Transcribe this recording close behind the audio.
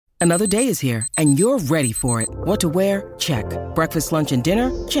Another day is here, and you're ready for it. What to wear? Check. Breakfast, lunch, and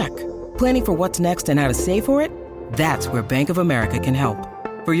dinner? Check. Planning for what's next and how to save for it? That's where Bank of America can help.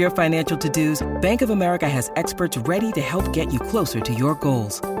 For your financial to-dos, Bank of America has experts ready to help get you closer to your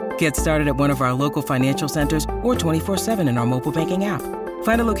goals. Get started at one of our local financial centers or 24/7 in our mobile banking app.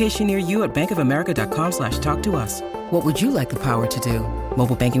 Find a location near you at bankofamerica.com/talktous. What would you like the power to do?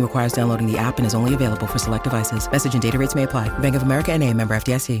 Mobile banking requires downloading the app and is only available for select devices. Message and data rates may apply. Bank of America N.A., member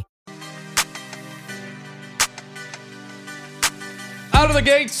FDIC. Out of the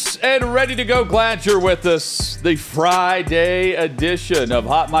gates and ready to go. Glad you're with us. The Friday edition of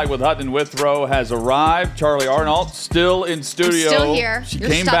Hot Mic with Hutton and Withrow has arrived. Charlie Arnault still in studio. I'm still here.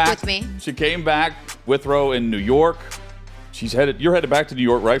 You're stuck with me. She came back. Withrow in New York. You're headed back to New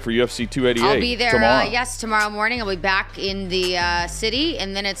York, right, for UFC 288? I'll be there, tomorrow. tomorrow morning. I'll be back in the city,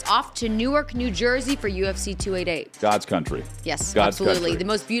 and then it's off to Newark, New Jersey for UFC 288. God's country. Yes, God's absolutely. Country. The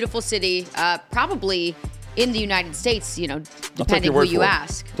most beautiful city, probably in the United States, depending who you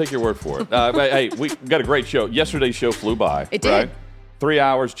ask. Take your word for it. Hey, we got a great show. Yesterday's show flew by. It did. Right? 3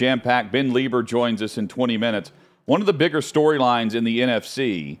 hours, jam-packed. Ben Leber joins us in 20 minutes. One of the bigger storylines in the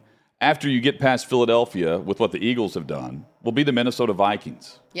NFC, after you get past Philadelphia with what the Eagles have done, will be the Minnesota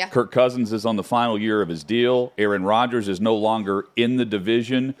Vikings. Yeah. Kirk Cousins is on the final year of his deal. Aaron Rodgers is no longer in the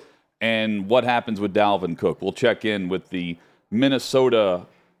division. And what happens with Dalvin Cook? We'll check in with the Minnesota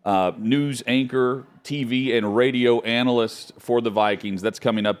news anchor, TV and radio analyst for the Vikings. That's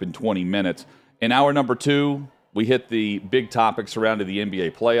coming up in 20 minutes. In hour number 2, we hit the big topic surrounding the NBA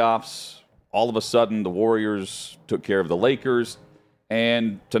playoffs. All of a sudden, the Warriors took care of the Lakers.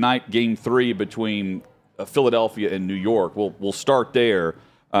 And tonight, Game 3 between Philadelphia and New York. We'll start there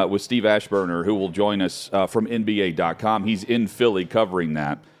with Steve Ashburner, who will join us from NBA.com. He's in Philly covering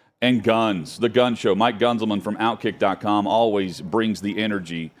that. And Guns, the Gun Show. Mike Gunzelman from Outkick.com always brings the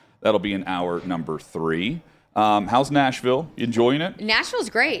energy. That'll be in hour number 3. How's Nashville? You enjoying it? Nashville's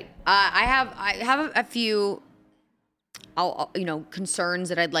great. I have a few concerns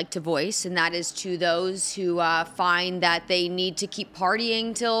that I'd like to voice, and that is to those who find that they need to keep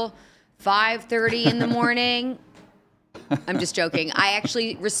partying till 5:30 in the morning. I'm just joking. I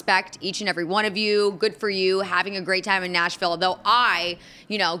actually respect each and every one of you. Good for you having a great time in Nashville. Though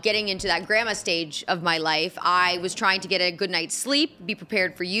getting into that grandma stage of my life, I was trying to get a good night's sleep, be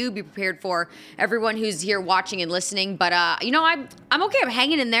prepared for you, be prepared for everyone who's here watching and listening. But, I'm okay. I'm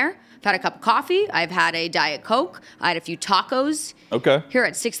hanging in there. I've had a cup of coffee. I've had a Diet Coke. I had a few tacos. Okay. Here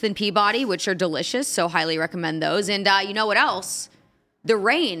at 6th and Peabody, which are delicious, so highly recommend those. And you know what else? The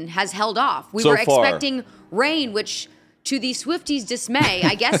rain has held off. We were expecting rain, which, to the Swifties' dismay,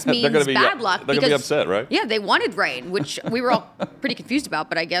 I guess means bad luck. They're going to be upset, right? Yeah, they wanted rain, which we were all pretty confused about.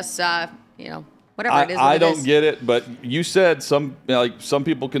 But I guess, whatever it is. I don't get it, but you said some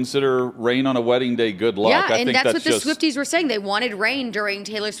people consider rain on a wedding day good luck. Yeah, I think that's what the Swifties were saying. They wanted rain during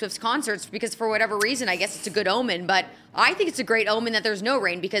Taylor Swift's concerts because for whatever reason, I guess it's a good omen. But I think it's a great omen that there's no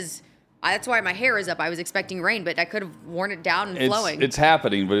rain because that's why my hair is up. I was expecting rain, but I could have worn it down and flowing. It's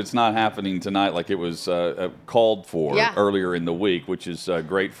happening, but it's not happening tonight like it was called for earlier in the week, which is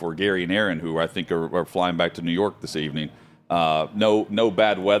great for Gary and Aaron, who I think are flying back to New York this evening. No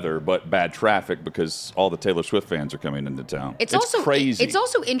bad weather, but bad traffic because all the Taylor Swift fans are coming into town. It's also crazy. It's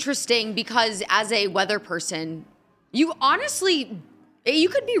also interesting because as a weather person, you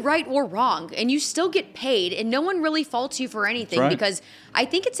could be right or wrong, and you still get paid, and no one really faults you for anything because I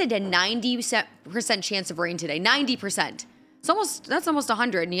think it said a 90% chance of rain today. 90%. That's almost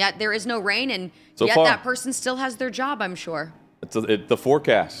 100, and yet there is no rain, and yet that person still has their job, I'm sure. It's the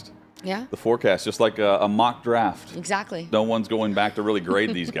forecast. Yeah. The forecast, just like a mock draft. Exactly. No one's going back to really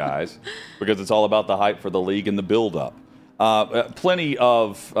grade these guys because it's all about the hype for the league and the build-up. Plenty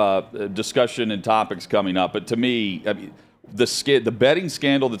of discussion and topics coming up, but to me, the betting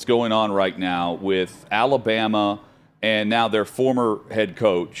scandal that's going on right now with Alabama and now their former head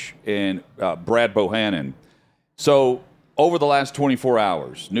coach and Brad Bohannon. So over the last 24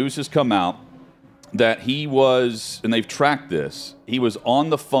 hours, news has come out that he was, and they've tracked this, he was on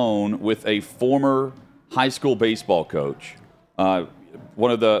the phone with a former high school baseball coach,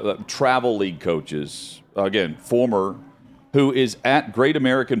 one of the travel league coaches, again, former, who is at Great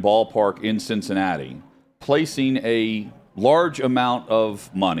American Ballpark in Cincinnati, placing a large amount of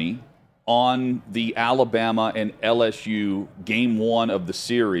money on the Alabama and LSU Game 1 of the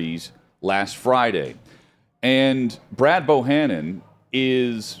series last Friday. And Brad Bohannon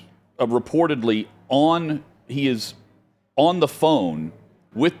is reportedly on the phone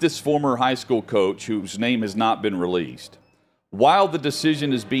with this former high school coach whose name has not been released, while the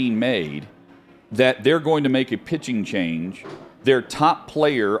decision is being made that they're going to make a pitching change their top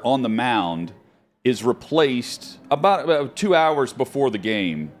player on the mound is replaced about 2 hours before the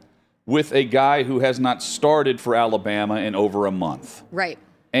game with a guy who has not started for Alabama in over a month. Right.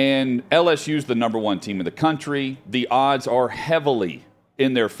 And LSU's the number one team in the country. The odds are heavily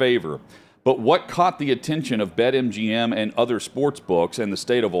in their favor. But what caught the attention of BetMGM and other sports books in the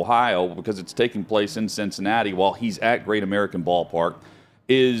state of Ohio, because it's taking place in Cincinnati while he's at Great American Ballpark,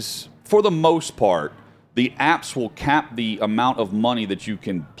 is, for the most part, the apps will cap the amount of money that you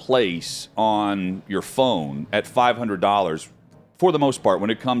can place on your phone at $500 for the most part when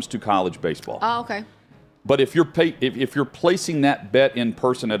it comes to college baseball. Oh, okay. But if you're placing that bet in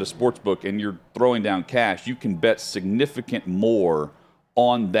person at a sports book and you're throwing down cash, you can bet significant more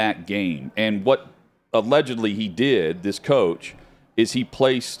on that game. And what allegedly he did, this coach, is he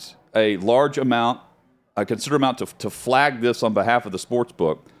placed a large amount, a considerable amount to flag this on behalf of the sports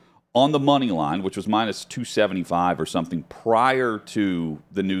book on the money line, which was minus 275 or something prior to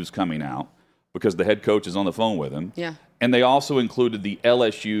the news coming out because the head coach is on the phone with him. Yeah. And they also included the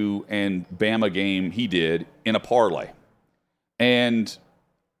LSU and Bama game he did in a parlay. And,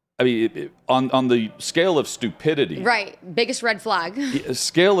 I mean, on the scale of stupidity. Right. Biggest red flag. A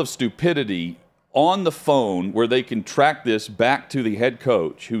scale of stupidity on the phone where they can track this back to the head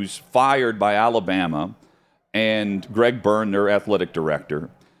coach who's fired by Alabama and Greg Byrne, their athletic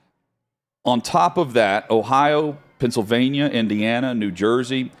director. On top of that, Ohio, Pennsylvania, Indiana, New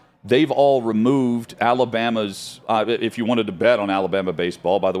Jersey, they've all removed Alabama's, if you wanted to bet on Alabama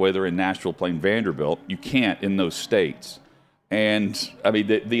baseball, by the way, they're in Nashville playing Vanderbilt, you can't in those states. And, I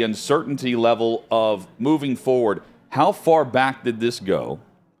mean, the uncertainty level of moving forward, how far back did this go?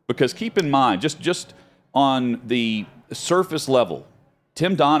 Because keep in mind, just on the surface level,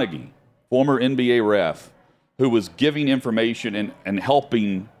 Tim Donaghy, former NBA ref, who was giving information and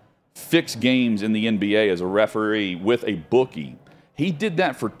helping fix games in the NBA as a referee with a bookie, he did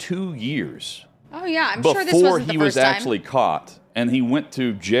that for 2 years. Oh, yeah. I'm sure this wasn't the first time. Before he was actually caught. And he went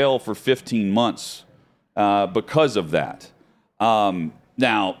to jail for 15 months because of that.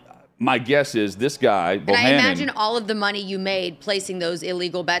 Now, my guess is this guy, Bohannon. And I imagine all of the money you made placing those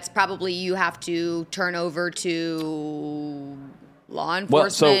illegal bets, probably you have to turn over to law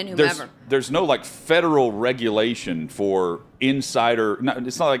enforcement, whomever. There's no like federal regulation for insider. No,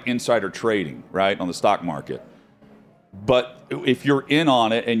 it's not like insider trading, right, on the stock market. But if you're in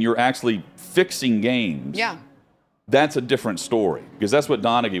on it and you're actually fixing games, yeah, that's a different story because that's what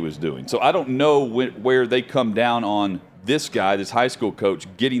Donaghy was doing. So I don't know where they come down on this guy, this high school coach,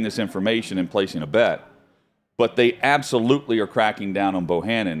 getting this information and placing a bet. But they absolutely are cracking down on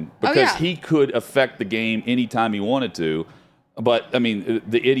Bohannon because he could affect the game anytime he wanted to. But, I mean,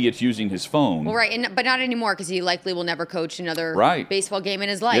 the idiot's using his phone. Well, right, but not anymore because he likely will never coach another baseball game in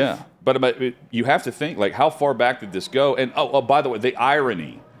his life. Yeah, but you have to think, like, how far back did this go? And, by the way, the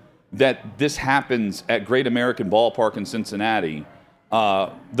irony that this happens at Great American Ballpark in Cincinnati,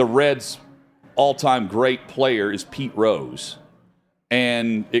 the Reds' all-time great player is Pete Rose.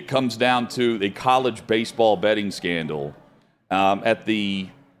 And it comes down to a college baseball betting scandal at the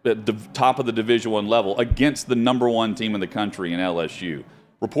top of the Division I level against the number one team in the country in LSU.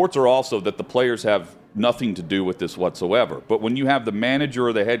 Reports are also that the players have nothing to do with this whatsoever. But when you have the manager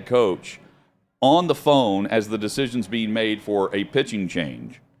or the head coach on the phone as the decision's being made for a pitching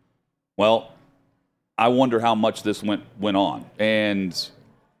change, well, I wonder how much this went on. And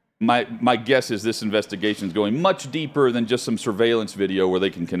my guess is this investigation is going much deeper than just some surveillance video where they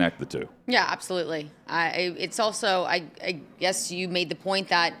can connect the two. Yeah, absolutely. It's also, I guess you made the point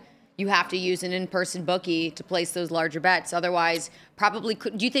that you have to use an in-person bookie to place those larger bets. Otherwise, probably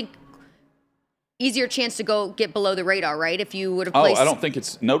do you think easier chance to go get below the radar, right? If you would have placed... I don't think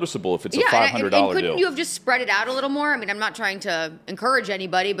it's noticeable if it's a $500 and couldn't deal. you have just spread it out a little more? I mean, I'm not trying to encourage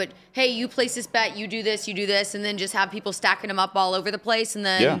anybody, but hey, you place this bet, you do this, and then just have people stacking them up all over the place, and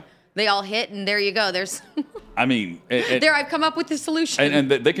then they all hit, and there you go. There's... I mean... I've come up with the solution.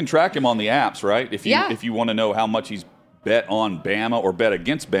 And they can track him on the apps, right? If you want to know how much he's bet on Bama or bet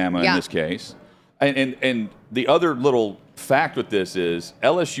against Bama in this case. And the other little fact with this is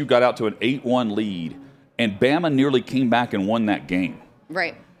LSU got out to an 8-1 lead, and Bama nearly came back and won that game.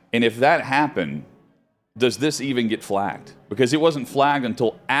 Right. And if that happened, does this even get flagged? Because it wasn't flagged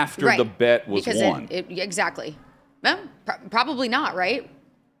until after the bet was won. Exactly. Well, probably not, right?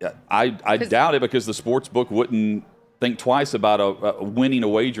 I doubt it because the sports book wouldn't think twice about winning a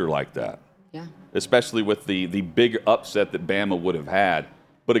wager like that. Yeah. Especially with the big upset that Bama would have had.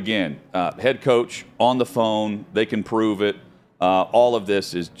 But again, head coach on the phone, they can prove it. All of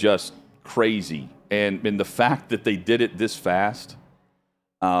this is just crazy. And the fact that they did it this fast,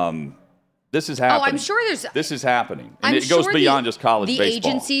 This is happening. Oh, I'm sure This is happening. And I'm it goes sure beyond just college the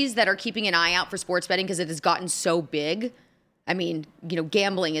baseball. agencies that are keeping an eye out for sports betting because it has gotten so big. I mean,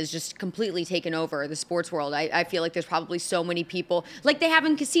 gambling is just completely taken over the sports world. I feel like there's probably so many people like they have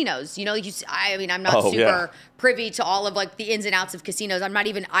in casinos. I'm not super privy to all of like the ins and outs of casinos.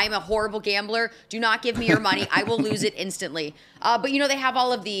 I'm a horrible gambler. Do not give me your money. I will lose it instantly. But they have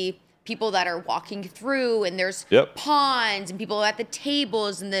all of the people that are walking through, and there's pawns and people at the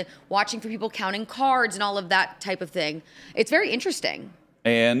tables and watching for people counting cards and all of that type of thing. It's very interesting.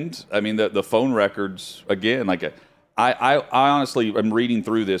 And I mean, the phone records, again, like I honestly am reading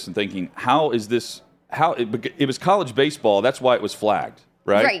through this and thinking, it was college baseball. That's why it was flagged,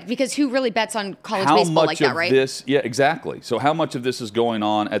 right? Right, because who really bets on college baseball like that, right? Yeah, exactly. So how much of this is going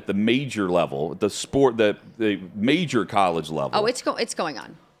on at the major level, the major college level? Oh, it's going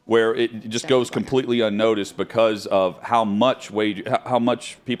on. Where it just goes completely unnoticed because of how much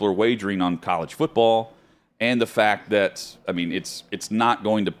people are wagering on college football, and the fact that it's not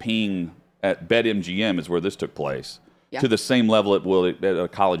going to ping at BetMGM is where this took place to the same level it will at a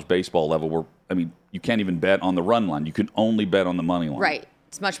college baseball level, where you can't even bet on the run line; you can only bet on the money line. Right,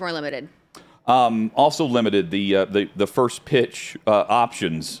 it's much more limited. Also limited the first pitch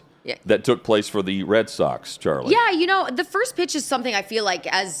options. Yeah. That took place for the Red Sox, Charlie. Yeah, the first pitch is something I feel like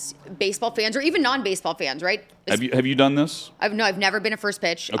as baseball fans or even non-baseball fans, right? Have you done this? I've never been a first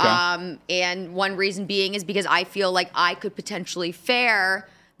pitch. Okay. And one reason being is because I feel like I could potentially fare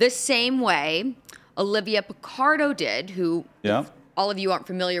the same way Olivia Picardo did, who if all of you aren't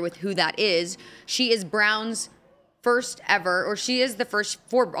familiar with who that is, she is Brown's first ever, or she is the first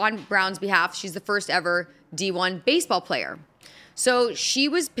on Brown's behalf, she's the first ever D1 baseball player. So she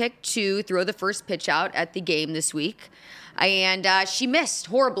was picked to throw the first pitch out at the game this week, and she missed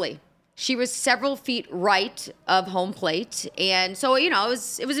horribly. She was several feet right of home plate, and so it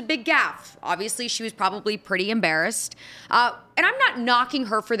was a big gaffe. Obviously, she was probably pretty embarrassed, and I'm not knocking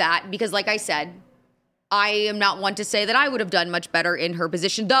her for that because, like I said, I am not one to say that I would have done much better in her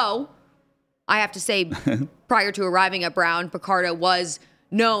position. Though I have to say, prior to arriving at Brown, Picardo was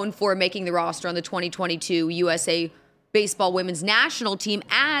known for making the roster on the 2022 USA Baseball Women's National Team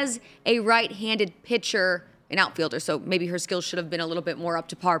as a right-handed pitcher and outfielder. So maybe her skills should have been a little bit more up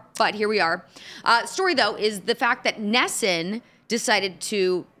to par. But here we are. Story, though, is the fact that Nesson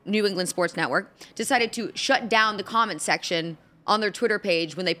New England Sports Network, decided to shut down the comment section on their Twitter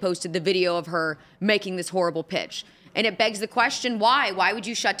page when they posted the video of her making this horrible pitch. And it begs the question, why? Why would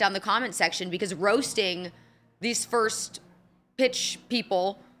you shut down the comment section? Because roasting these first pitch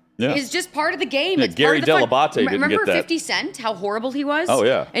people is just part of the game. Yeah, it's Gary part of the Delabate didn't Remember get that. 50 Cent, how horrible he was? Oh,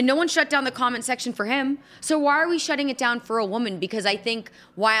 yeah. And no one shut down the comment section for him. So why are we shutting it down for a woman? Because I think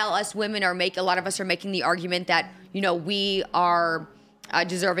while us women a lot of us are making the argument that, we are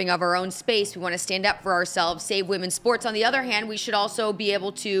deserving of our own space, we want to stand up for ourselves, save women's sports. On the other hand, we should also be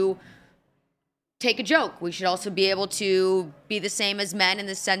able to take a joke. We should also be able to be the same as men in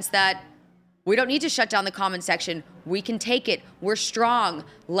the sense that we don't need to shut down the comment section. We can take it. We're strong.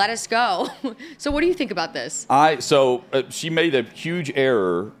 Let us go. So what do you think about this? She made a huge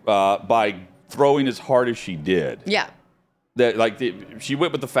error by throwing as hard as she did. Yeah. She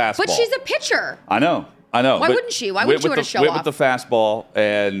went with the fastball. But she's a pitcher. I know. Why wouldn't she? Why wouldn't she want to show off? Went with the fastball,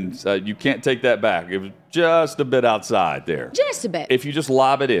 and you can't take that back. It was just a bit outside there. Just a bit. If you just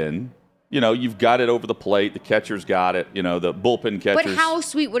lob it in, you've got it over the plate. The catcher's got it. The bullpen catchers. But how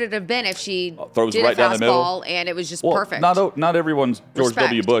sweet would it have been if she throws did right a down the middle fastball and it was just perfect? Not everyone's George Respect.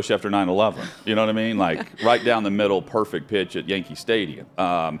 W. Bush after 9/11. You know what I mean? Like right down the middle, perfect pitch at Yankee Stadium.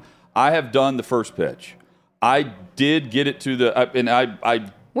 I have done the first pitch. I did get it to the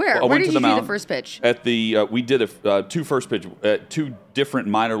Where? Where did you do the first pitch? At we did two first pitch at two different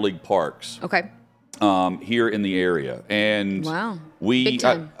minor league parks. Okay. Here in the area, and wow,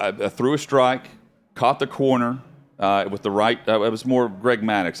 I threw a strike, caught the corner with the right. It was more Greg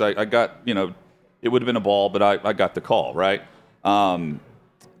Maddux. I got it would have been a ball, but I got the call right.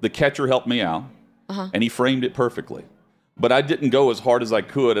 The catcher helped me out, and he framed it perfectly. But I didn't go as hard as I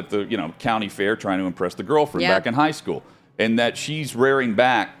could at the county fair trying to impress the girlfriend back in high school. And that she's rearing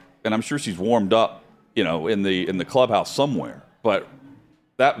back, and I'm sure she's warmed up, in the clubhouse somewhere. But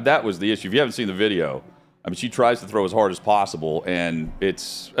that was the issue. If you haven't seen the video, she tries to throw as hard as possible, and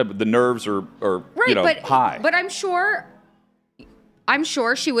it's the nerves are right, high. But I'm sure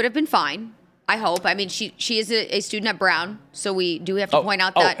she would have been fine. I hope. She is a student at Brown, so we do have to point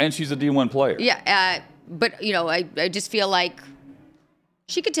out that. And she's a D1 player. Yeah, but I just feel like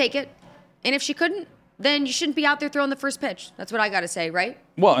she could take it, and if she couldn't, then you shouldn't be out there throwing the first pitch. That's what I got to say, right?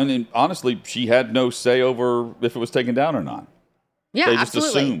 Well, and then, honestly, she had no say over if it was taken down or not. Yeah, they just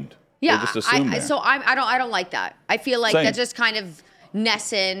absolutely. assumed. Yeah, They just assume there. I don't like that. I feel like Same. that's just kind of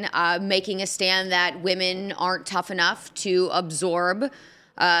Nesson making a stand that women aren't tough enough to absorb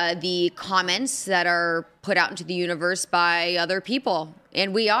the comments that are put out into the universe by other people.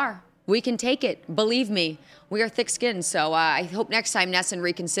 And we are. We can take it. Believe me. We are thick-skinned. So I hope next time Nesson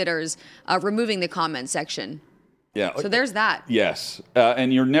reconsiders removing the comment section. Yeah. So there's that. Yes.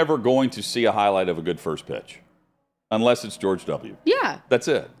 And you're never going to see a highlight of a good first pitch unless it's George W. Yeah. That's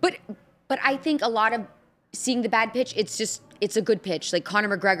it. But I think a lot of seeing the bad pitch, it's a good pitch. Like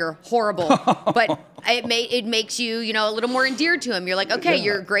Conor McGregor, horrible. But it makes you, a little more endeared to him. You're like, okay,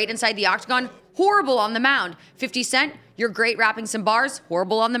 you're great inside the octagon, horrible on the mound. 50 Cent, you're great rapping some bars,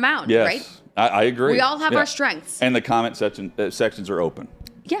 horrible on the mound, Yes. right? I agree. We all have our strengths. And the comment sections are open.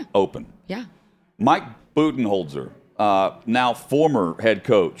 Yeah. Open. Yeah. Mike Budenholzer, now former head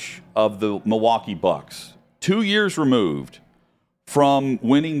coach of the Milwaukee Bucks, 2 years removed from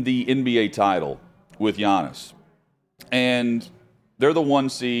winning the NBA title with Giannis. And they're the 1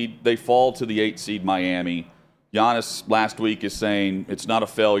 seed. They fall to the 8 seed Miami. Giannis last week is saying it's not a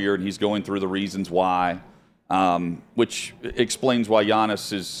failure, and he's going through the reasons why, which explains why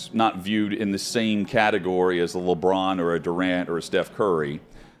Giannis is not viewed in the same category as a LeBron or a Durant or a Steph Curry,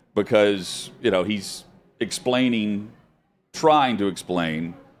 because he's trying to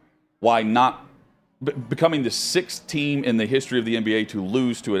explain why not becoming the 6th team in the history of the NBA to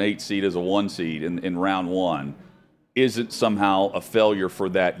lose to an 8 seed as a 1 seed in round 1 isn't somehow a failure for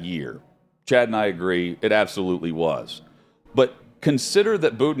that year. Chad and I agree, it absolutely was. But consider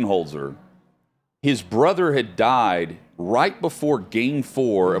that Budenholzer, his brother had died right before Game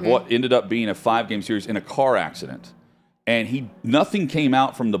 4 of what ended up being a 5-game series in a car accident. And nothing came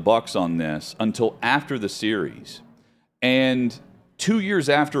out from the Bucks on this until after the series. And 2 years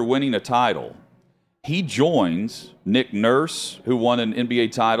after winning a title, he joins Nick Nurse, who won an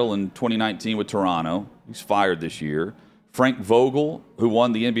NBA title in 2019 with Toronto. He's fired this year. Frank Vogel, who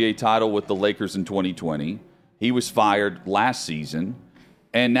won the NBA title with the Lakers in 2020. He was fired last season.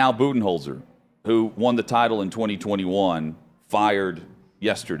 And now Budenholzer, who won the title in 2021, fired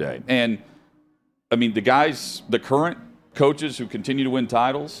yesterday. And, the current coaches who continue to win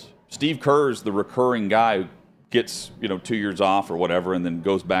titles, Steve Kerr's the recurring guy who gets, 2 years off or whatever and then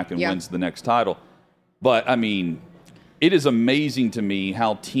goes back and wins the next title. But, it is amazing to me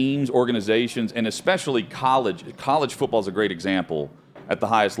how teams, organizations, and especially college football is a great example at the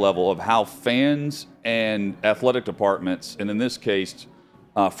highest level of how fans and athletic departments, and in this case,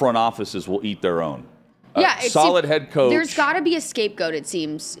 front offices will eat their own. Solid head coach. There's got to be a scapegoat, it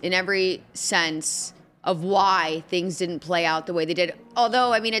seems, in every sense of why things didn't play out the way they did.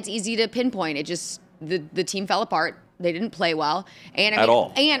 Although, it's easy to pinpoint. It just, the team fell apart. They didn't play well. At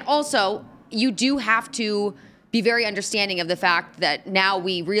all. And also, you do have to be very understanding of the fact that now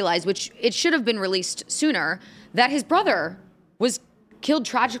we realize, which it should have been released sooner, that his brother was killed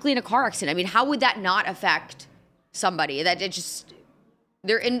tragically in a car accident. How would that not affect somebody? That it just,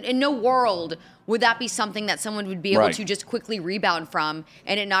 there in no world would that be something that someone would be able to just quickly rebound from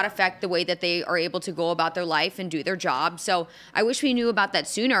and it not affect the way that they are able to go about their life and do their job. So I wish we knew about that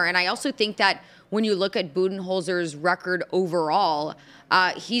sooner. And I also think that when you look at Budenholzer's record overall,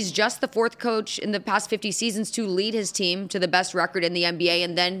 he's just the 4th coach in the past 50 seasons to lead his team to the best record in the NBA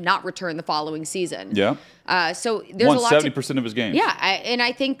and then not return the following season. Yeah. So there's won a lot 70% of his games. Yeah, and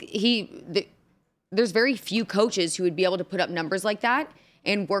I think there's very few coaches who would be able to put up numbers like that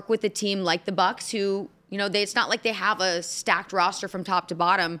and work with a team like the Bucks who, it's not like they have a stacked roster from top to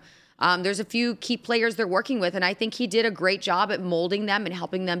bottom. There's a few key players they're working with, and I think he did a great job at molding them and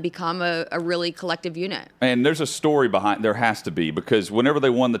helping them become a really collective unit. And there's a story behind, there has to be, because whenever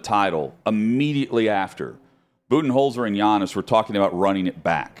they won the title, immediately after, Budenholzer and Giannis were talking about running it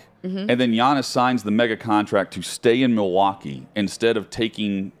back. And then Giannis signs the mega contract to stay in Milwaukee instead of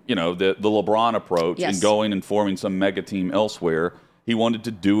taking, the LeBron approach and going and forming some mega team elsewhere. He wanted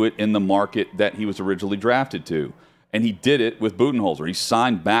to do it in the market that he was originally drafted to. And he did it with Budenholzer. He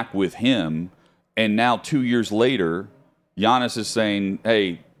signed back with him. And now 2 years later, Giannis is saying,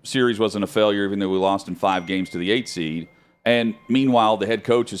 hey, series wasn't a failure even though we lost in 5 games to the 8 seed. And meanwhile, the head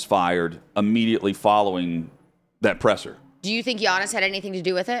coach is fired immediately following that presser. Do you think Giannis had anything to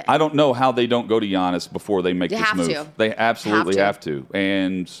do with it? I don't know how they don't go to Giannis before they make this move. They absolutely have to.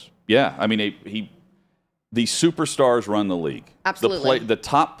 And, the superstars run the league. Absolutely. The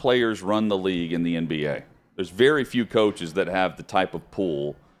top players run the league in the NBA. There's very few coaches that have the type of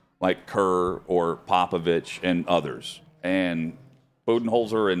pull like Kerr or Popovich and others. And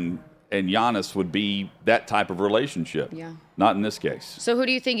Budenholzer and Giannis would be that type of relationship. Yeah. Not in this case. So who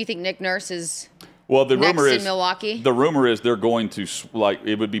do you think? You think Nick Nurse is Well, the next rumor in is Milwaukee. The rumor is they're going to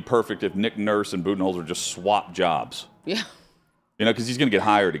it would be perfect if Nick Nurse and Budenholzer just swap jobs. Yeah. Because he's going to get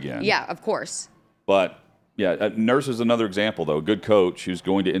hired again. Yeah, of course. But yeah, Nurse is another example though. A good coach who's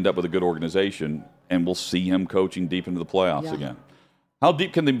going to end up with a good organization, and we'll see him coaching deep into the playoffs again. How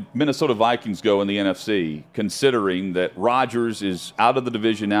deep can the Minnesota Vikings go in the NFC, considering that Rodgers is out of the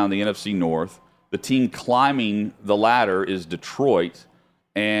division now in the NFC North? The team climbing the ladder is Detroit,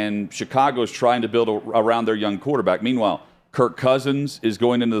 and Chicago is trying to build around their young quarterback. Meanwhile, Kirk Cousins is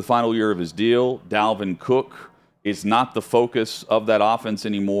going into the final year of his deal. Dalvin Cook is not the focus of that offense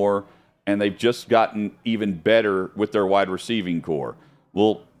anymore, and they've just gotten even better with their wide receiving core.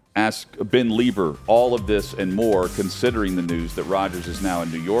 We'll ask Ben Leber all of this and more, considering the news that Rodgers is now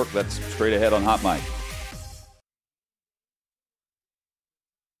in New York. That's straight ahead on Hot Mic.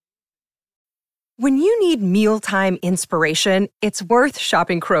 When you need mealtime inspiration, it's worth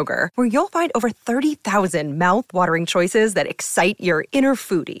shopping Kroger, where you'll find over 30,000 mouth-watering choices that excite your inner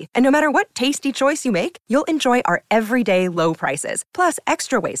foodie. And no matter what tasty choice you make, you'll enjoy our everyday low prices, plus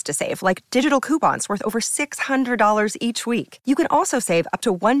extra ways to save, like digital coupons worth over $600 each week. You can also save up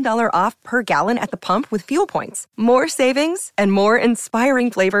to $1 off per gallon at the pump with fuel points. More savings and more inspiring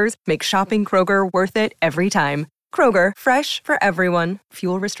flavors make shopping Kroger worth it every time. Kroger, fresh for everyone.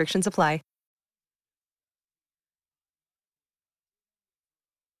 Fuel restrictions apply.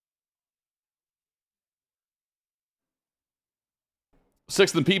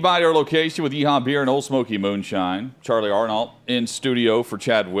 Sixth and Peabody, our location with Yeehaw Beer and Old Smoky Moonshine. Charlie Arnault in studio for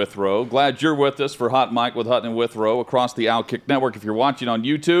Chad Withrow. Glad you're with us for Hot Mic with Hutton and Withrow across the Outkick Network. If you're watching on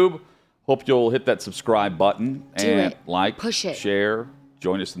YouTube, hope you'll hit that subscribe button and like, push it, share,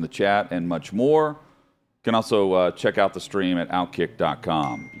 join us in the chat, and much more. You can also check out the stream at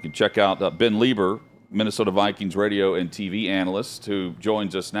Outkick.com. You can check out Ben Leber, Minnesota Vikings radio and TV analyst, who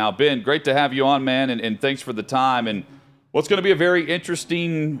joins us now. Ben, great to have you on, man, and thanks for the time. And what's going to be a very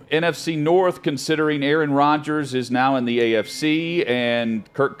interesting NFC North, considering Aaron Rodgers is now in the AFC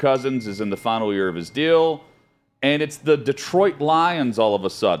and Kirk Cousins is in the final year of his deal. And it's the Detroit Lions all of a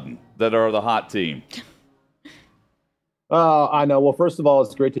sudden that are the hot team. I know. Well, first of all,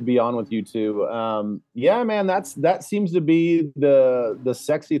 it's great to be on with you two. Yeah, man, that seems to be the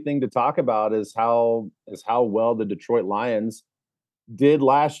sexy thing to talk about is how well the Detroit Lions did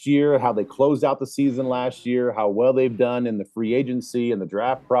last year, how they closed out the season last year, how well they've done in the free agency and the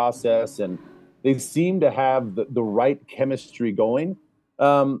draft process, and they seem to have the right chemistry going.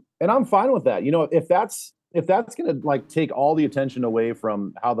 And I'm fine with that. If that's going to take all the attention away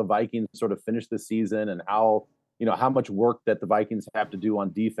from how the Vikings sort of finish the season and how much work that the Vikings have to do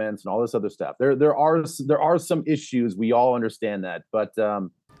on defense and all this other stuff. There are some issues. We all understand that. But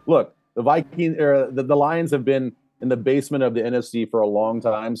look, the Vikings or the Lions have been in the basement of the NFC for a long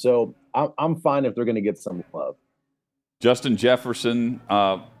time. So I'm fine if they're going to get some love. Justin Jefferson,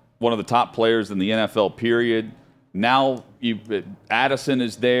 one of the top players in the NFL, period. Now Addison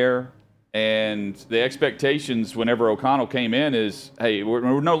is there, and the expectations whenever O'Connell came in is, hey,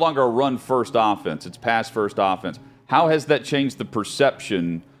 we're no longer a run-first offense. It's pass-first offense. How has that changed the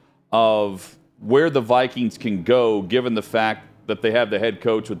perception of where the Vikings can go, given the fact that they have the head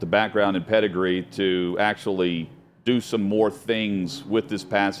coach with the background and pedigree to actually do some more things with this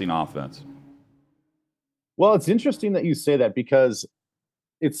passing offense? Well, it's interesting that you say that, because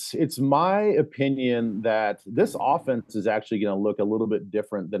it's my opinion that this offense is actually going to look a little bit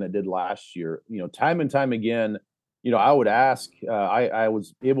different than it did last year. Time and time again, I would ask, I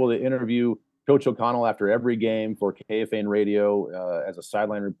was able to interview Coach O'Connell after every game for KFAN radio as a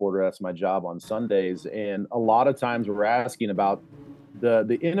sideline reporter. That's my job on Sundays. And a lot of times we're asking about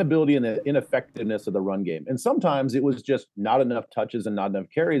the inability and the ineffectiveness of the run game. And sometimes it was just not enough touches and not enough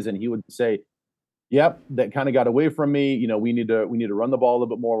carries. And he would say, yep, that kind of got away from me. We need to run the ball a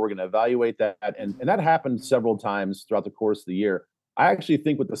little bit more. We're going to evaluate that. And that happened several times throughout the course of the year. I actually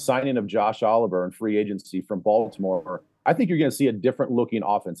think with the signing of Josh Oliver and free agency from Baltimore, I think you're going to see a different looking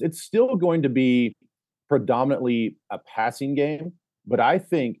offense. It's still going to be predominantly a passing game, but I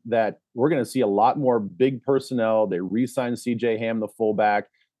think that we're going to see a lot more big personnel. They re-signed C.J. Ham, the fullback.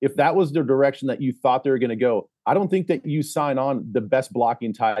 If that was the direction that you thought they were going to go, I don't think that you sign on the best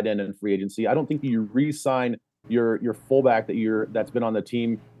blocking tight end in free agency. I don't think that you re-sign your fullback that's been on the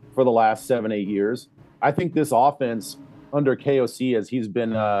team for the last 7-8 years. I think this offense under KOC, as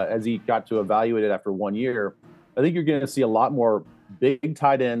he got to evaluate it after 1 year, I think you're going to see a lot more big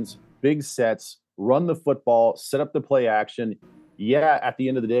tight ends, big sets, run the football, set up the play action. Yeah, at the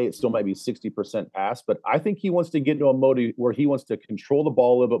end of the day, it still might be 60% pass, but I think he wants to get into a mode where he wants to control the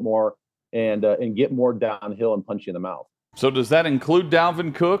ball a little bit more and get more downhill and punch you in the mouth. So does that include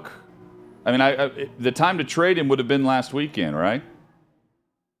Dalvin Cook? I mean, the time to trade him would have been last weekend, right?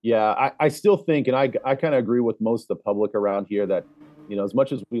 Yeah, I still think, and I kind of agree with most of the public around here that, as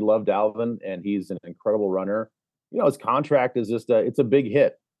much as we love Dalvin and he's an incredible runner, his contract is just it's a big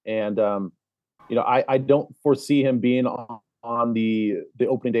hit. And, I don't foresee him being on the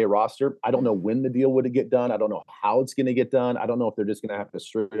opening day roster. I don't know when the deal would get done. I don't know how it's going to get done. I don't know if they're just going to have to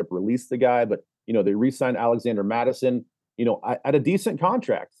straight up release the guy, but, they re-signed Alexander Madison, at a decent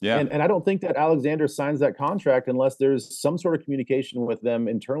contract. Yeah. And I don't think that Alexander signs that contract unless there's some sort of communication with them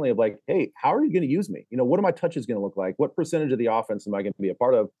internally of like, hey, how are you going to use me? What are my touches going to look like? What percentage of the offense am I going to be a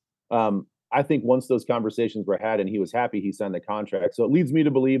part of? I think once those conversations were had and he was happy, he signed the contract. So it leads me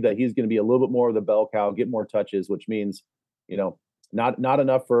to believe that he's going to be a little bit more of the bell cow, get more touches, which means, not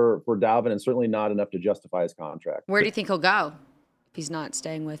enough for Dalvin and certainly not enough to justify his contract. Where do you think he'll go if he's not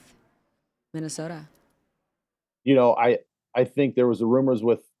staying with Minnesota? I think there was the rumors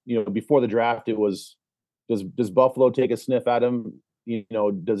with, before the draft, it was, does Buffalo take a sniff at him?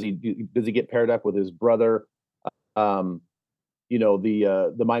 Does he get paired up with his brother? The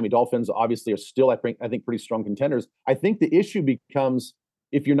Miami Dolphins obviously are still, I think, pretty strong contenders. I think the issue becomes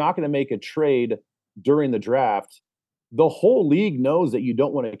if you're not going to make a trade during the draft, the whole league knows that you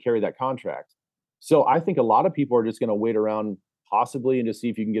don't want to carry that contract. So I think a lot of people are just going to wait around possibly and just see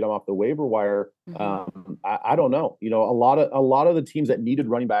if you can get him off the waiver wire. I don't know. A lot of the teams that needed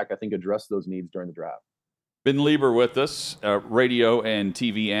running back, I think, addressed those needs during the draft. Ben Leber with us, radio and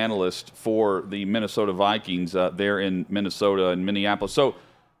TV analyst for the Minnesota Vikings there in Minnesota and Minneapolis. So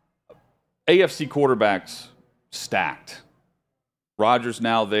AFC quarterbacks stacked. Rodgers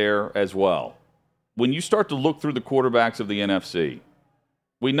now there as well. When you start to look through the quarterbacks of the NFC,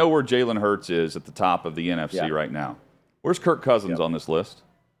 we know where Jalen Hurts is at the top of the NFC right now. Where's Kirk Cousins on this list?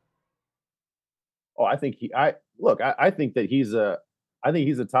 Oh, I think that he's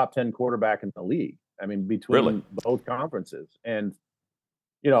a top 10 quarterback in the league. I mean, between both conferences. And,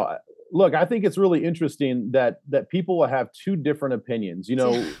 look, I think it's really interesting that people will have two different opinions. We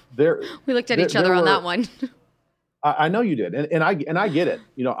looked at each other on that one. I know you did. And I get it.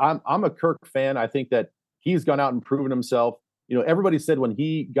 I'm a Kirk fan. I think that he's gone out and proven himself. Everybody said when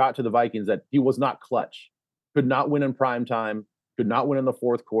he got to the Vikings that he was not clutch. Could not win in prime time, could not win in the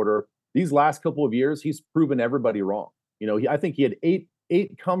fourth quarter. These last couple of years, he's proven everybody wrong. I think he had eight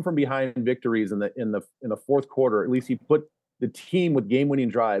come from behind victories in the fourth quarter. At least he put the team with game-winning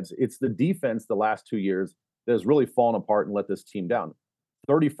drives. It's the defense the last 2 years that has really fallen apart and let this team down.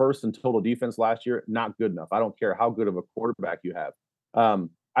 31st in total defense last year, not good enough. I don't care how good of a quarterback you have.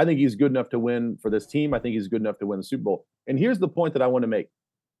 I think he's good enough to win for this team. I think he's good enough to win the Super Bowl. And here's the point that I want to make.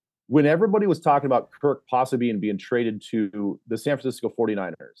 When everybody was talking about Kirk possibly being traded to the San Francisco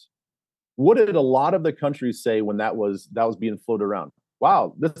 49ers, what did a lot of the country say when that was being floated around?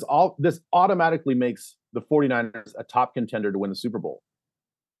 Wow, this automatically makes the 49ers a top contender to win the Super Bowl.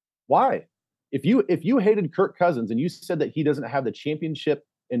 Why? If you hated Kirk Cousins and you said that he doesn't have the championship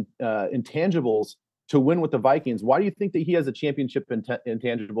intangibles to win with the Vikings, why do you think that he has a championship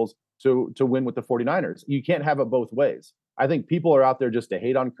intangibles to win with the 49ers? You can't have it both ways. I think people are out there just to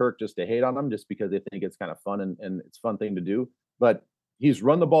hate on Kirk, just to hate on him, just because they think it's kind of fun and it's a fun thing to do. But he's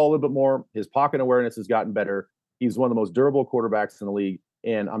run the ball a little bit more. His pocket awareness has gotten better. He's one of the most durable quarterbacks in the league.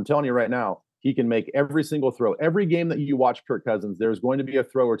 And I'm telling you right now, he can make every single throw. Every game that you watch Kirk Cousins, there's going to be a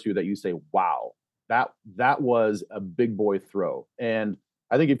throw or two that you say, wow, that was a big boy throw. And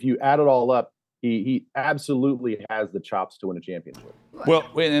I think if you add it all up, he absolutely has the chops to win a championship. Well,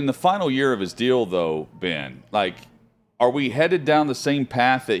 in the final year of his deal, though, Ben, are we headed down the same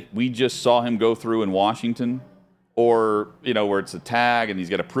path that we just saw him go through in Washington? Or, where it's a tag and he's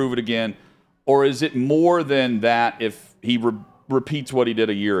got to prove it again? Or is it more than that if he repeats what he did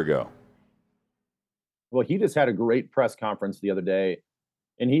a year ago? Well, he just had a great press conference the other day,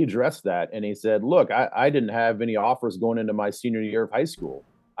 and he addressed that. And he said, look, I didn't have any offers going into my senior year of high school.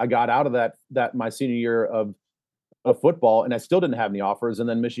 I got out of that my senior year of football, and I still didn't have any offers. And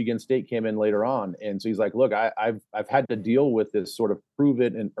then Michigan State came in later on. And so he's like, look, I've had to deal with this sort of prove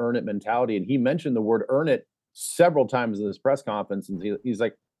it and earn it mentality. And he mentioned the word earn it several times in this press conference. And he's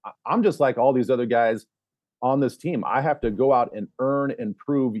like, I'm just like all these other guys on this team. I have to go out and earn and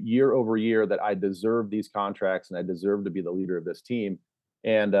prove year over year that I deserve these contracts and I deserve to be the leader of this team.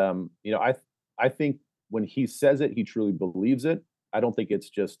 And, I think when he says it, he truly believes it. I don't think it's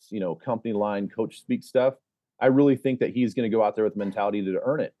just, company line, coach speak stuff. I really think that he's going to go out there with mentality to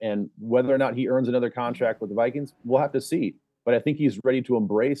earn it. And whether or not he earns another contract with the Vikings, we'll have to see. But I think he's ready to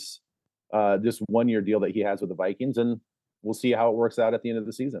embrace this 1 year deal that he has with the Vikings. And we'll see how it works out at the end of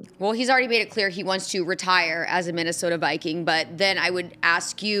the season. Well, he's already made it clear he wants to retire as a Minnesota Viking. But then I would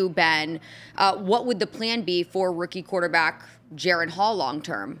ask you, Ben, what would the plan be for rookie quarterback Jaron Hall long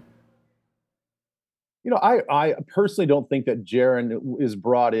term? I personally don't think that Jaron is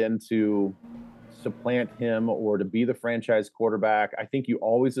brought in to supplant him or to be the franchise quarterback. I think you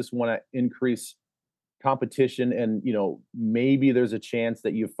always just want to increase competition, and maybe there's a chance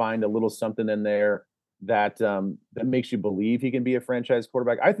that you find a little something in there that makes you believe he can be a franchise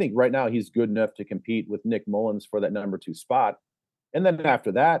quarterback. I think right now he's good enough to compete with Nick Mullins for that number 2 spot, and then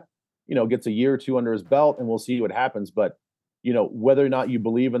after that, gets a year or two under his belt, and we'll see what happens. But whether or not you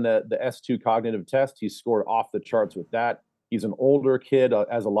believe in the S2 cognitive test, he scored off the charts with that. He's an older kid,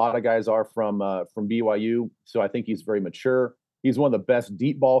 as a lot of guys are from BYU, so I think he's very mature. He's one of the best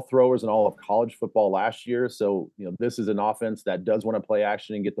deep ball throwers in all of college football last year. So, this is an offense that does want to play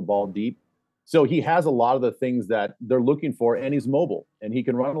action and get the ball deep. So he has a lot of the things that they're looking for, and he's mobile, and he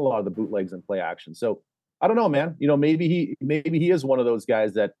can run a lot of the bootlegs and play action. So I don't know, man. Maybe he is one of those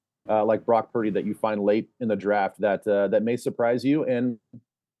guys that, like Brock Purdy, that you find late in the draft that may surprise you, and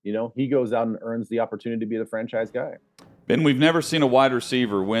he goes out and earns the opportunity to be the franchise guy. Ben, we've never seen a wide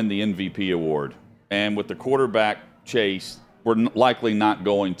receiver win the MVP award, and with the quarterback chase, we're likely not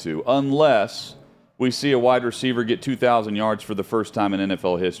going to, unless we see a wide receiver get 2,000 yards for the first time in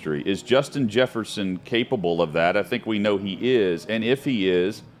NFL history. Is Justin Jefferson capable of that? I think we know he is. And if he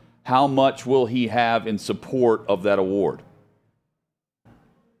is, how much will he have in support of that award?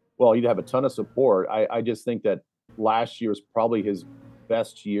 Well, he'd have a ton of support. I just think that last year was probably his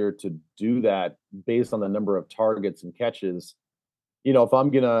best year to do that based on the number of targets and catches. If I'm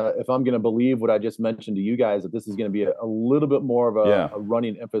gonna believe what I just mentioned to you guys, that this is gonna be a little bit more of a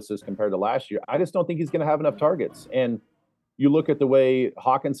running emphasis compared to last year, I just don't think he's gonna have enough targets. And you look at the way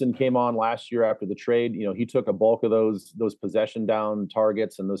Hawkinson came on last year after the trade, he took a bulk of those possession down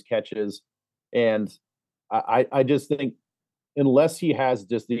targets and those catches. And I just think unless he has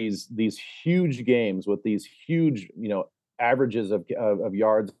just these huge games with these huge, averages of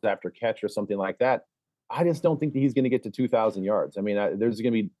yards after catch or something like that, I just don't think that he's going to get to 2,000 yards. I mean, there's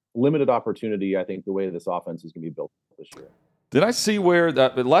going to be limited opportunity, I think, the way this offense is going to be built this year. Did I see where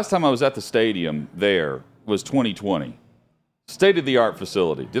the last time I was at the stadium there was 2020? State-of-the-art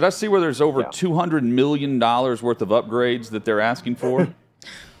facility. Did I see where there's over $200 million worth of upgrades that they're asking for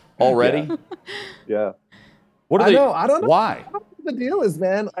already? Yeah. What are they? I don't know. Why? I don't know what the deal is,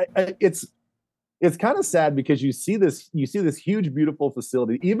 man. It's kind of sad because you see this huge, beautiful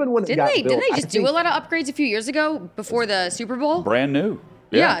facility. Even when it got built, didn't they just do a lot of upgrades a few years ago before the Super Bowl? Brand new.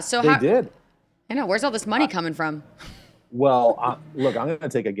 Yeah. So they did. I know. Where's all this money coming from? Well, look, I'm going to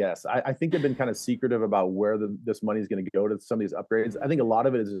take a guess. I think they've been kind of secretive about where this money is going to go to some of these upgrades. I think a lot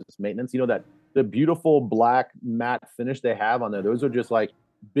of it is just maintenance. That the beautiful black matte finish they have on there, those are just like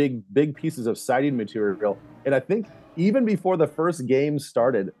big pieces of siding material. And I think even before the first game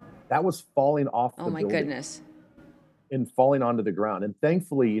started, that was falling off the building. Oh my goodness. And falling onto the ground. And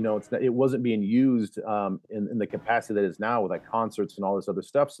thankfully, it wasn't being used in the capacity that it is now with like concerts and all this other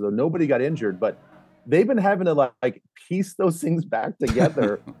stuff. So nobody got injured, but they've been having to like piece those things back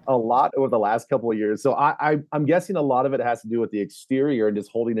together a lot over the last couple of years. So I'm guessing a lot of it has to do with the exterior and just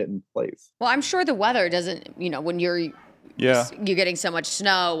holding it in place. Well, I'm sure the weather doesn't, when you're getting so much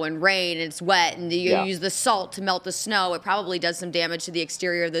snow and rain and it's wet and you use the salt to melt the snow, it probably does some damage to the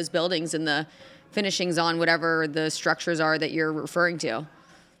exterior of those buildings and the finishings on whatever the structures are that you're referring to.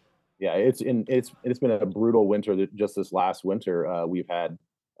 Yeah, it's been a brutal winter just this last winter we've had.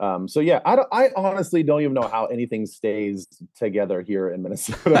 I honestly don't even know how anything stays together here in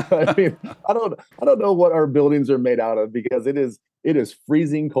Minnesota. I mean, I don't know what our buildings are made out of because it is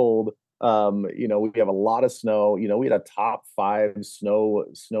freezing cold. We have a lot of snow. We had a top 5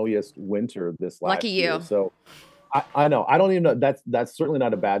 snowiest winter this last year. Lucky you. So I know. I don't even know. That's certainly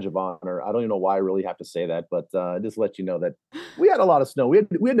not a badge of honor. I don't even know why I really have to say that, but just let you know that we had a lot of snow. We had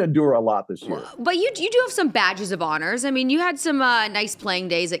to endure a lot this year. But you do have some badges of honors. I mean, you had some nice playing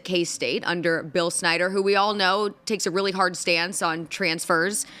days at K-State under Bill Snyder, who we all know takes a really hard stance on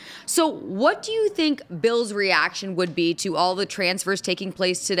transfers. So what do you think Bill's reaction would be to all the transfers taking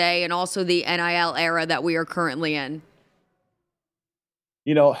place today and also the NIL era that we are currently in?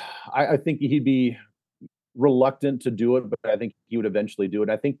 I think he'd be reluctant to do it, but I think he would eventually do it.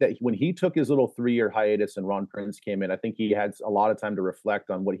 I think that when he took his little 3-year hiatus and Ron Prince came in, I think he had a lot of time to reflect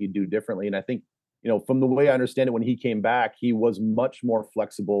on what he'd do differently. And I think, from the way I understand it, when he came back, he was much more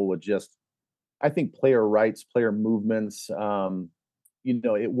flexible with just, I think, player rights, player movements.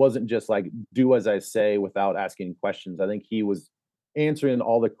 It wasn't just like do as I say without asking questions. I think he was answering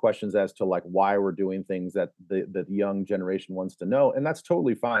all the questions as to like why we're doing things that the young generation wants to know, and that's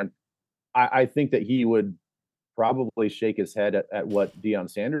totally fine. I think that he would probably shake his head at what Deion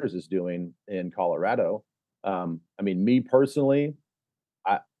Sanders is doing in Colorado. I mean, me personally,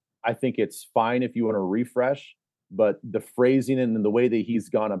 I think it's fine if you want to refresh, but the phrasing and the way that he's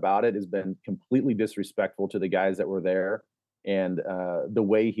gone about it has been completely disrespectful to the guys that were there. And the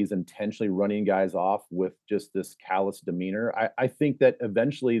way he's intentionally running guys off with just this callous demeanor, I think that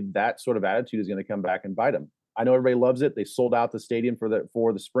eventually that sort of attitude is going to come back and bite him. I know everybody loves it. They sold out the stadium for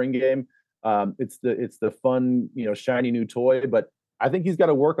the spring game. It's the fun, shiny new toy, but I think he's got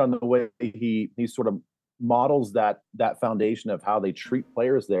to work on the way he sort of models that foundation of how they treat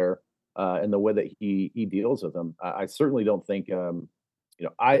players there, and the way that he deals with them. I certainly don't think,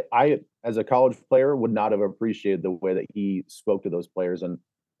 I as a college player would not have appreciated the way that he spoke to those players, and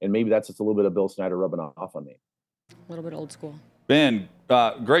maybe that's just a little bit of Bill Snyder rubbing off on me. A little bit old school. Ben,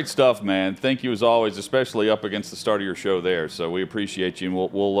 great stuff, man. Thank you as always, especially up against the start of your show there. So we appreciate you,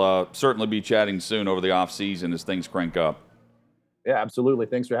 and we'll certainly be chatting soon over the off season as things crank up. Yeah, absolutely.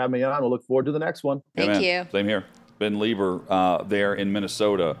 Thanks for having me on. We'll look forward to the next one. Thank you. Same here. Ben Leber there in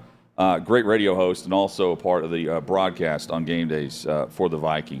Minnesota. Great radio host and also a part of the broadcast on game days for the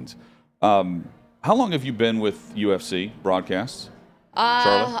Vikings. How long have you been with UFC broadcasts,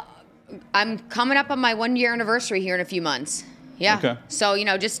 Charlie? I'm coming up on my 1-year anniversary here in a few months. Yeah. Okay. So,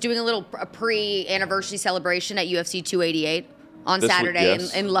 just doing a pre-anniversary celebration at UFC 288 on Saturday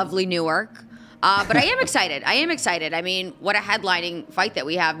in lovely Newark. But I am excited. I mean, what a headlining fight that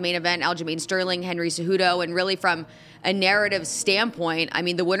we have. Main event, Aljamain Sterling, Henry Cejudo. And really from a narrative standpoint, I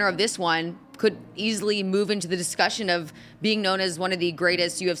mean, the winner of this one could easily move into the discussion of being known as one of the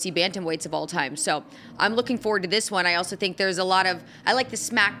greatest UFC bantamweights of all time. So I'm looking forward to this one. I also think there's I like the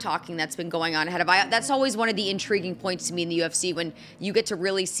smack talking that's been going on ahead of. That's always one of the intriguing points to me in the UFC, when you get to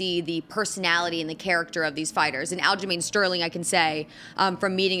really see the personality and the character of these fighters. And Aljamain Sterling, I can say,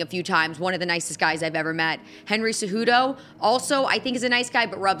 from meeting a few times, one of the nicest guys I've ever met. Henry Cejudo, also, I think is a nice guy,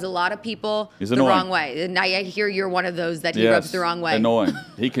 but rubs a lot lot of people the wrong way. And I hear you're one of those that he rubs the wrong way. Annoying.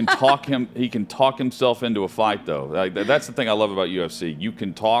 He can talk himself into a fight, though. That's the thing I love about UFC. You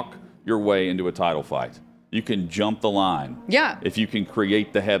can talk your way into a title fight. You can jump the line. Yeah. If you can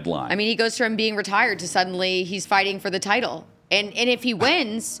create the headline. I mean, he goes from being retired to suddenly he's fighting for the title. And if he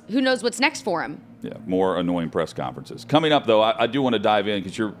wins, who knows what's next for him? Yeah, more annoying press conferences. Coming up, though, I do want to dive in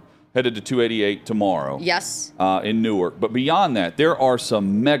because you're headed to 288 tomorrow. Yes. In Newark. But beyond that, there are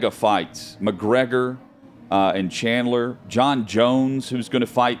some mega fights. McGregor and Chandler. John Jones, who's going to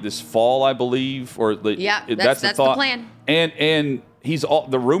fight this fall, I believe. That's the plan. And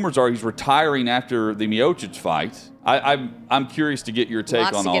the rumors are he's retiring after the Miocic fight. I'm curious to get your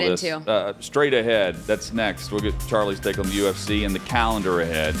take on all this. Straight ahead, that's next. We'll get Charlie's take on the UFC and the calendar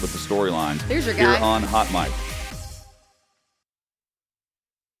ahead with the storyline. Here's your guy. Here on Hot Mic.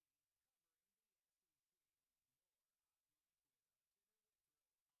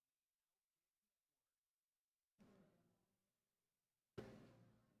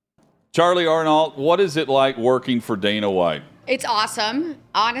 Charlie Arnault, what is it like working for Dana White? It's awesome.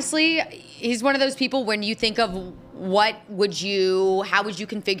 Honestly, he's one of those people when you think of how would you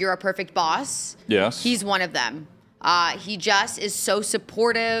configure a perfect boss? Yes. He's one of them. He just is so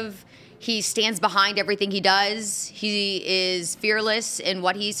supportive. He stands behind everything he does. He is fearless in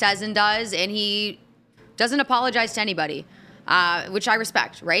what he says and does, and he doesn't apologize to anybody, which I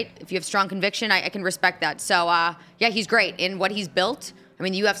respect, right? If you have strong conviction, I can respect that. So, he's great in what he's built. I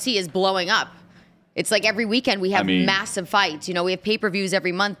mean, the UFC is blowing up. It's like every weekend we have massive fights. We have pay-per-views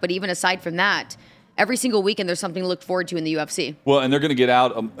every month, but even aside from that, every single weekend there's something to look forward to in the UFC. Well, and they're going to get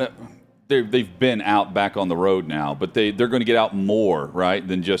out. They've been out back on the road now, but they're going to get out more, right,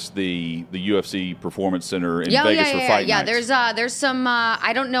 than just the UFC Performance Center in Vegas for fight nights. There's some.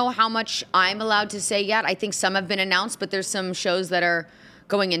 I don't know how much I'm allowed to say yet. I think some have been announced, but there's some shows that are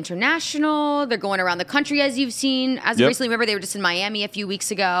going international. They're going around the country, as you've seen. Recently, remember they were just in Miami a few weeks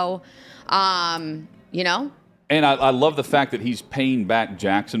ago. And I love the fact that he's paying back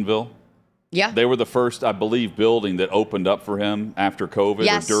Jacksonville. Yeah. They were the first, I believe, building that opened up for him after COVID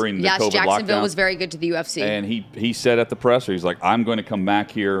or during the COVID lockdown. Jacksonville was very good to the UFC. And he said at the presser, he's like, I'm going to come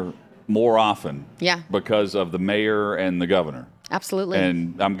back here more often because of the mayor and the governor. Absolutely.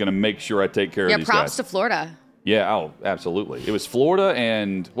 And I'm going to make sure I take care of these guys. Yeah, props to Florida. Yeah, absolutely. It was Florida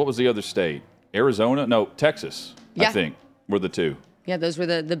and what was the other state? Arizona? No, Texas, I think, were the two. Yeah, those were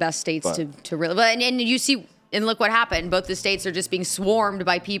the best states to really. But and you see, and look what happened. Both the states are just being swarmed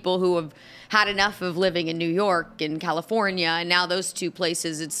by people who have had enough of living in New York and California, and now those two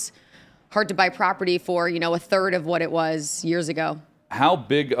places, it's hard to buy property for, a third of what it was years ago. How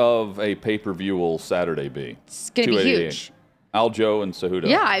big of a pay-per-view will Saturday be? It's going to be huge. Aljo and Cejudo.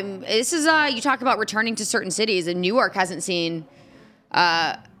 Yeah, this is you talk about returning to certain cities, and New York hasn't seen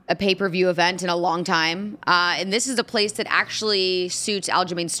a pay-per-view event in a long time. And this is a place that actually suits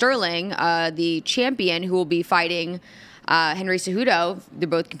Aljamain Sterling, the champion who will be fighting Henry Cejudo. They're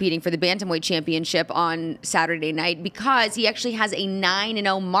both competing for the Bantamweight Championship on Saturday night because he actually has a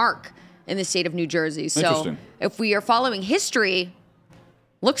 9-0 mark in the state of New Jersey. So if we are following history,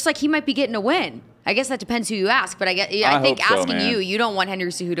 looks like he might be getting a win. I guess that depends who you ask, but I think asking you don't want Henry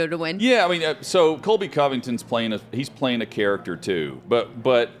Cejudo to win. Yeah, I mean, so Colby Covington's playing a character too,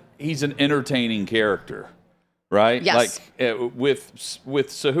 but he's an entertaining character, right? Yes. Like with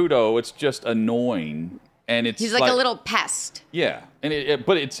Cejudo, it's just annoying, and he's like a little pest. Yeah, and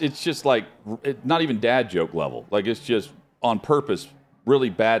but it's just like not even dad joke level. Like it's just on purpose.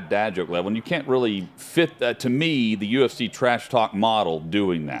 Really bad dad joke level, and you can't really fit that, to me, the UFC trash talk model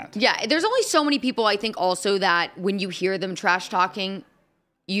doing that. Yeah, there's only so many people, I think, also that when you hear them trash talking,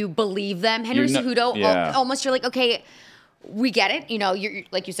 you believe them. Henry Cejudo, almost you're like, okay, we get it. You're,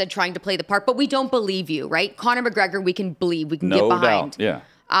 like you said, trying to play the part, but we don't believe you, right? Conor McGregor, we can believe, we can get behind. No doubt,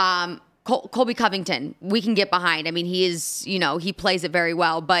 yeah. Colby Covington, we can get behind. I mean, he is, he plays it very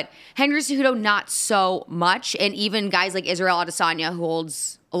well. But Henry Cejudo, not so much. And even guys like Israel Adesanya, who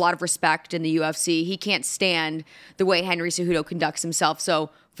holds a lot of respect in the UFC, he can't stand the way Henry Cejudo conducts himself. So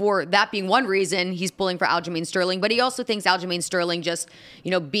for that being one reason, he's pulling for Aljamain Sterling. But he also thinks Aljamain Sterling just,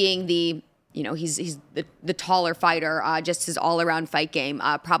 being the... he's the taller fighter, just his all-around fight game,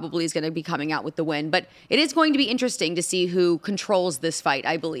 probably is going to be coming out with the win. But it is going to be interesting to see who controls this fight,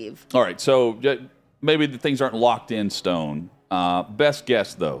 I believe. All right, so maybe the things aren't locked in stone. Best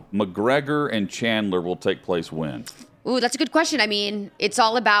guess, though, McGregor and Chandler will take place when? Ooh, that's a good question. I mean, it's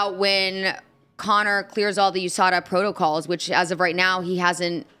all about when Conor clears all the USADA protocols, which as of right now, he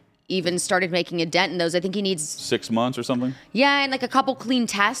hasn't even started making a dent in those. I think he needs 6 months or something. Yeah, and like a couple clean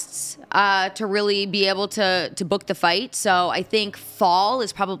tests to really be able to book the fight. So I think fall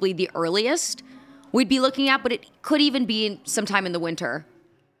is probably the earliest we'd be looking at, but it could even be sometime in the winter.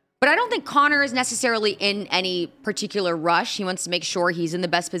 But I don't think Conor is necessarily in any particular rush. He wants to make sure he's in the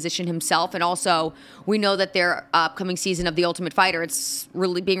best position himself. And also, we know that their upcoming season of The Ultimate Fighter, it's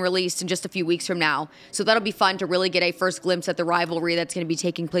really being released in just a few weeks from now. So that'll be fun to really get a first glimpse at the rivalry that's going to be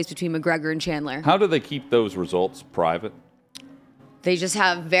taking place between McGregor and Chandler. How do they keep those results private? They just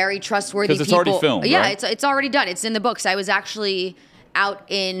have very trustworthy people. Because it's already filmed, Yeah, right? it's already done. It's in the books. I was actually out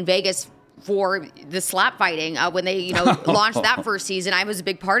in Vegas for the slap fighting when they launched that first season. I was a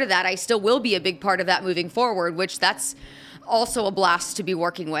big part of that. I still will be a big part of that moving forward, which that's also a blast to be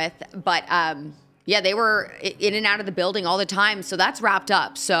working with. But they were in and out of the building all the time, so that's wrapped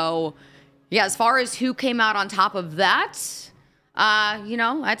up. So yeah, as far as who came out on top of that,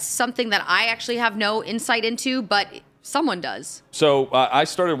 that's something that I actually have no insight into, but someone does. So I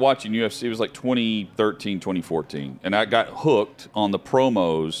started watching UFC, it was like 2013, 2014, and I got hooked on the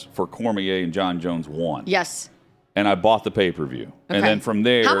promos for Cormier and John Jones 1. Yes. And I bought the pay-per-view. Okay. And then from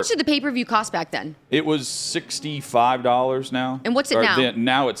there... How much did the pay-per-view cost back then? It was $65 now. And what's it now?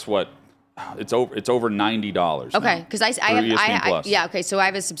 Now it's what? It's over $90. Okay, because I have so I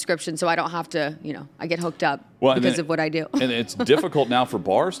have a subscription, so I don't have to, I get hooked up because of what I do. And it's difficult now for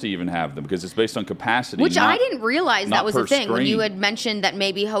bars to even have them because it's based on capacity. Which I didn't realize that was a thing when you had mentioned that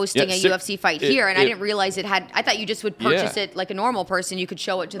maybe hosting a UFC fight here, and I didn't realize it had. I thought you just would purchase it like a normal person. You could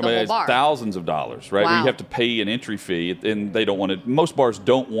show it to the whole bar. Thousands of dollars, right? Wow. Where you have to pay an entry fee, and they don't want to. Most bars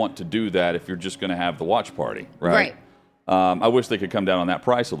don't want to do that if you're just going to have the watch party, right? Right. I wish they could come down on that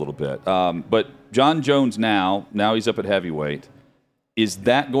price a little bit. But John Jones now he's up at heavyweight. Is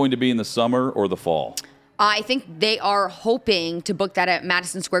that going to be in the summer or the fall? I think they are hoping to book that at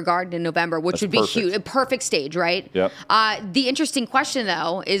Madison Square Garden in November, which would be huge. A perfect stage, right? Yep. The interesting question,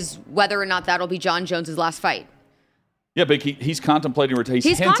 though, is whether or not that'll be John Jones' last fight. Yeah, but he's contemplating,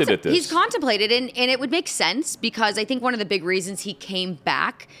 he's hinted at this. He's contemplated, and it would make sense because I think one of the big reasons he came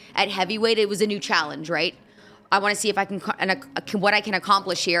back at heavyweight, it was a new challenge, right? I want to see if I can what I can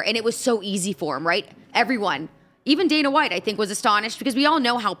accomplish here. And it was so easy for him, right? Everyone, even Dana White, I think, was astonished because we all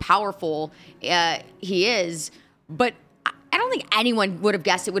know how powerful he is. But I don't think anyone would have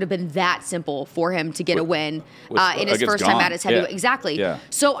guessed it would have been that simple for him to get a win in his first time at his heavyweight. Yeah. Exactly. Yeah.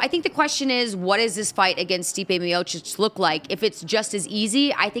 So I think the question is, what does this fight against Stipe Miocic look like? If it's just as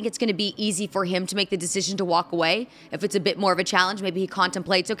easy, I think it's going to be easy for him to make the decision to walk away. If it's a bit more of a challenge, maybe he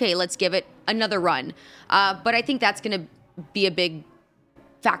contemplates, okay, let's give it another run. But I think that's going to be a big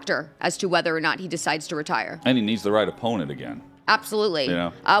factor as to whether or not he decides to retire. And he needs the right opponent again. Absolutely. You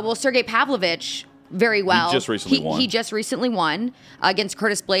know? Well, Sergey Pavlovich, very well. He just recently won. He just recently won against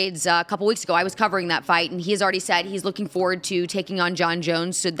Curtis Blades a couple weeks ago. I was covering that fight, and he has already said he's looking forward to taking on John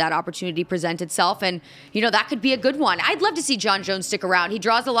Jones should that opportunity present itself. And, that could be a good one. I'd love to see John Jones stick around. He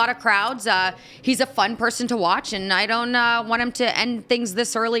draws a lot of crowds. He's a fun person to watch, and I don't want him to end things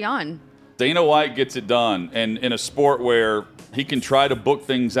this early on. Dana White gets it done, and in a sport where he can try to book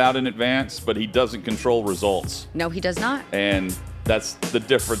things out in advance, but he doesn't control results. No, he does not. And that's the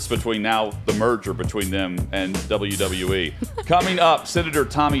difference between now the merger between them and WWE. Coming up, Senator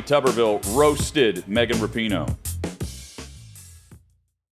Tommy Tuberville roasted Megan Rapinoe.